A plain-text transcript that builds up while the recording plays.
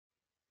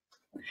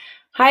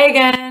Hi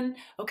again.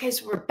 Okay,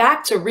 so we're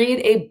back to read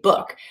a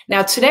book.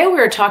 Now, today we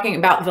are talking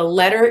about the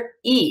letter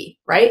E,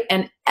 right?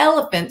 An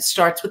elephant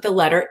starts with the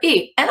letter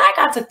E. And I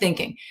got to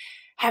thinking,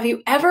 have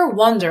you ever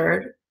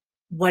wondered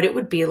what it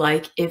would be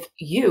like if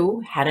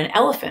you had an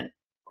elephant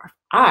or if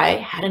I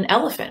had an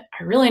elephant?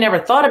 I really never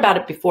thought about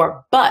it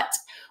before, but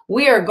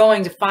we are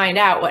going to find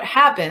out what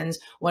happens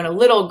when a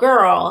little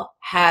girl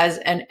has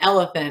an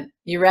elephant.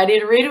 You ready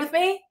to read with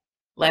me?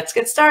 Let's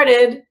get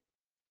started.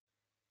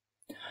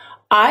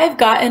 I've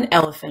Got an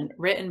Elephant,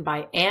 written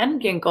by Anne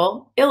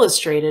Ginkle,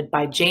 illustrated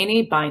by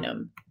Janie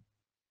Bynum.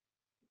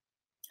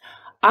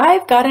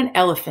 I've got an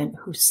elephant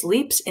who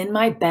sleeps in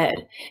my bed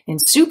in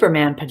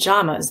Superman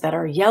pajamas that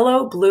are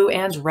yellow, blue,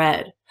 and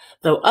red.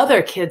 Though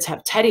other kids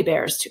have teddy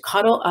bears to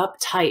cuddle up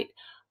tight,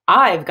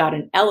 I've got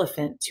an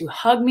elephant to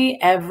hug me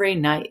every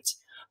night.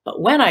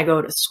 But when I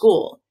go to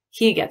school,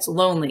 he gets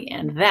lonely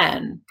and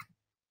then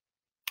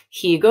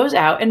he goes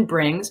out and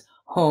brings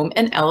home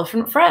an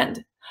elephant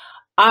friend.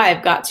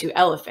 I've got two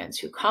elephants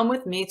who come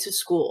with me to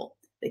school.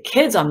 The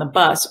kids on the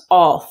bus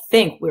all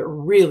think we're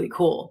really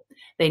cool.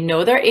 They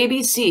know their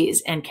ABCs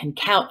and can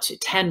count to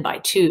 10 by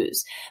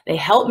twos. They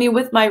help me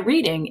with my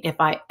reading if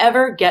I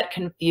ever get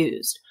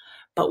confused.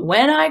 But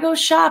when I go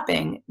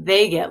shopping,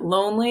 they get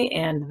lonely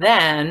and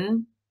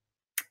then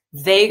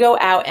they go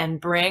out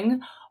and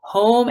bring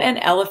home an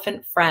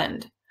elephant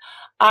friend.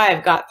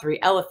 I've got three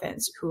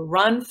elephants who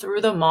run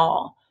through the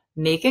mall,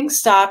 making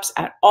stops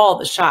at all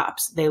the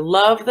shops. They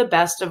love the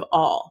best of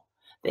all.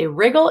 They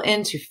wriggle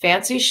into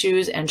fancy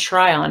shoes and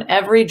try on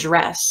every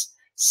dress.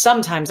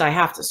 Sometimes I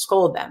have to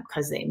scold them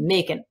because they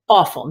make an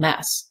awful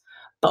mess.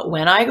 But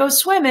when I go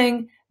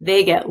swimming,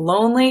 they get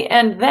lonely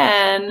and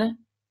then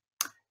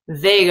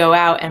they go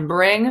out and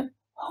bring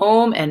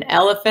home an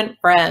elephant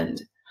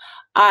friend.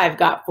 I've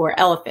got four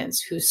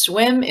elephants who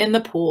swim in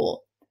the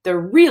pool. They're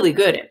really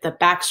good at the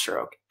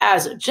backstroke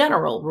as a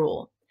general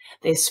rule.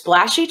 They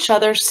splash each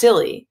other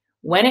silly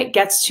when it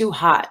gets too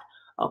hot.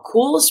 A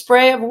cool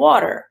spray of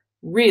water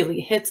really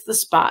hits the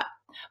spot.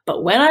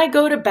 But when I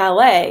go to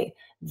ballet,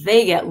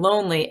 they get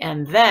lonely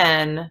and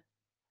then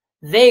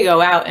they go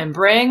out and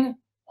bring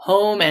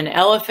home an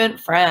elephant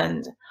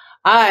friend.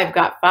 I've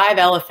got five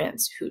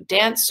elephants who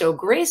dance so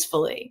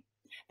gracefully.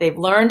 They've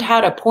learned how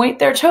to point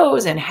their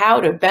toes and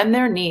how to bend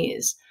their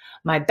knees.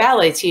 My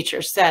ballet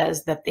teacher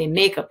says that they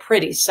make a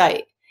pretty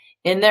sight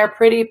in their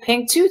pretty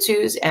pink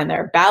tutus and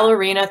their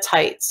ballerina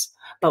tights.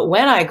 But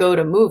when I go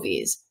to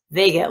movies,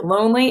 they get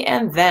lonely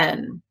and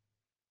then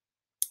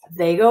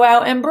they go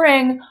out and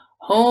bring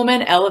home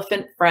an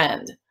elephant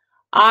friend.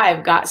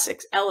 I've got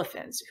six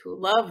elephants who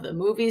love the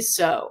movies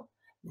so.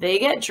 They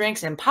get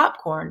drinks and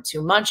popcorn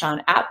to munch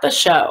on at the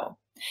show.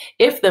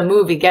 If the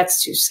movie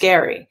gets too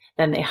scary,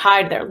 then they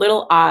hide their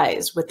little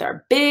eyes with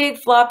their big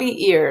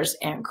floppy ears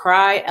and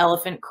cry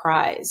elephant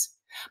cries.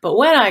 But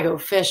when I go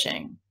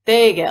fishing,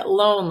 they get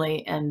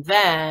lonely and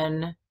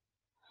then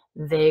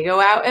they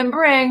go out and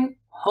bring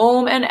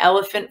home an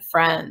elephant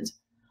friend.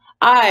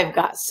 I've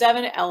got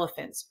seven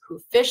elephants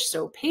who fish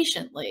so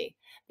patiently.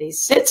 They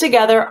sit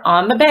together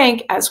on the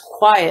bank as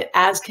quiet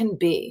as can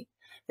be.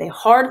 They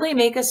hardly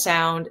make a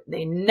sound.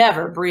 They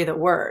never breathe a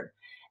word.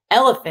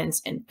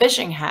 Elephants in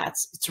fishing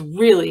hats, it's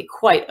really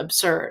quite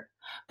absurd.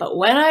 But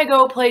when I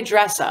go play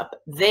dress up,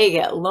 they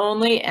get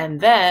lonely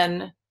and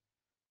then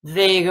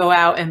they go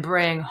out and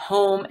bring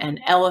home an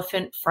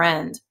elephant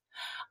friend.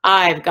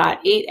 I've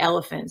got eight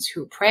elephants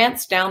who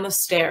prance down the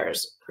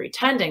stairs,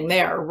 pretending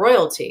they are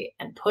royalty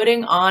and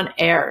putting on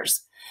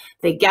airs.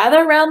 They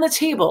gather round the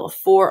table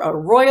for a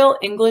royal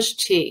English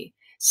tea,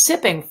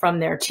 sipping from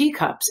their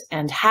teacups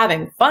and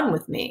having fun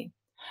with me.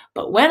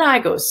 But when I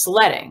go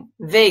sledding,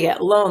 they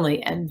get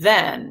lonely and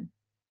then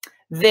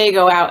they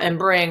go out and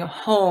bring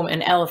home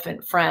an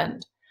elephant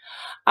friend.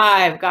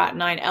 I've got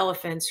nine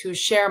elephants who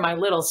share my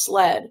little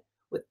sled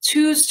with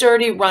two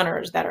sturdy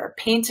runners that are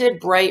painted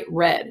bright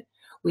red.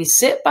 We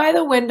sit by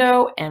the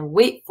window and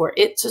wait for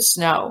it to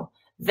snow.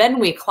 Then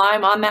we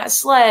climb on that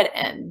sled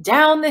and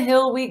down the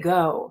hill we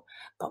go.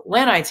 But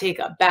when I take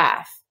a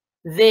bath,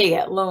 they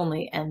get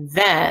lonely and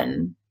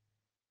then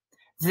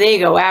they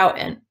go out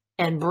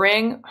and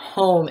bring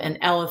home an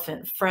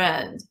elephant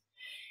friend.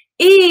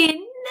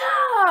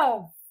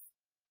 Enough!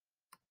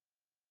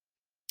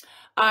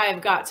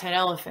 I've got 10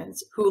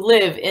 elephants who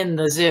live in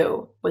the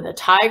zoo with a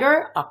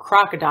tiger, a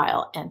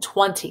crocodile, and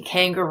 20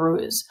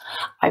 kangaroos.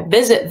 I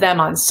visit them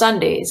on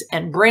Sundays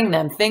and bring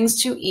them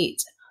things to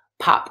eat,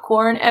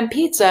 popcorn and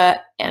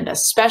pizza, and a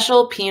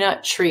special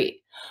peanut treat.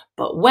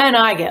 But when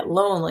I get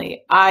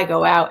lonely, I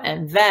go out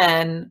and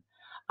then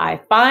I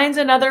find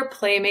another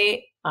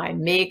playmate. I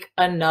make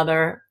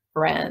another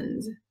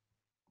friend.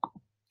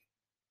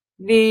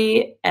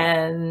 The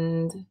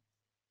end.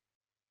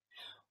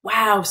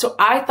 Wow, so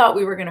I thought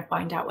we were going to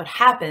find out what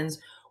happens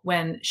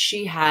when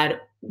she had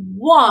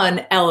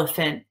one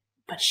elephant,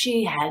 but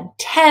she had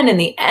 10 in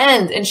the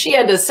end, and she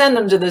had to send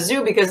them to the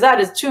zoo because that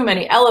is too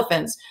many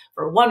elephants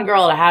for one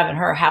girl to have in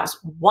her house.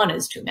 One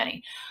is too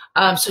many.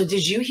 So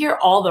did you hear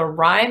all the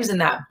rhymes in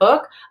that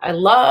book? I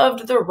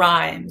loved the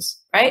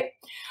rhymes, right?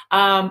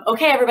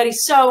 Okay, everybody.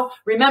 So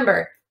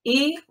remember,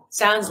 E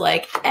sounds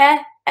like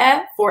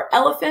for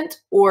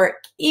elephant, or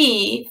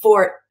E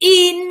for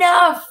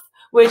enough,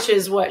 which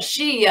is what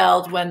she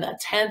yelled when the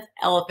 10th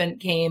elephant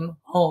came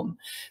home.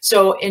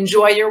 So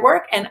enjoy your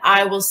work, and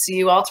I will see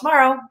you all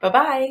tomorrow.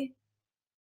 Bye-bye.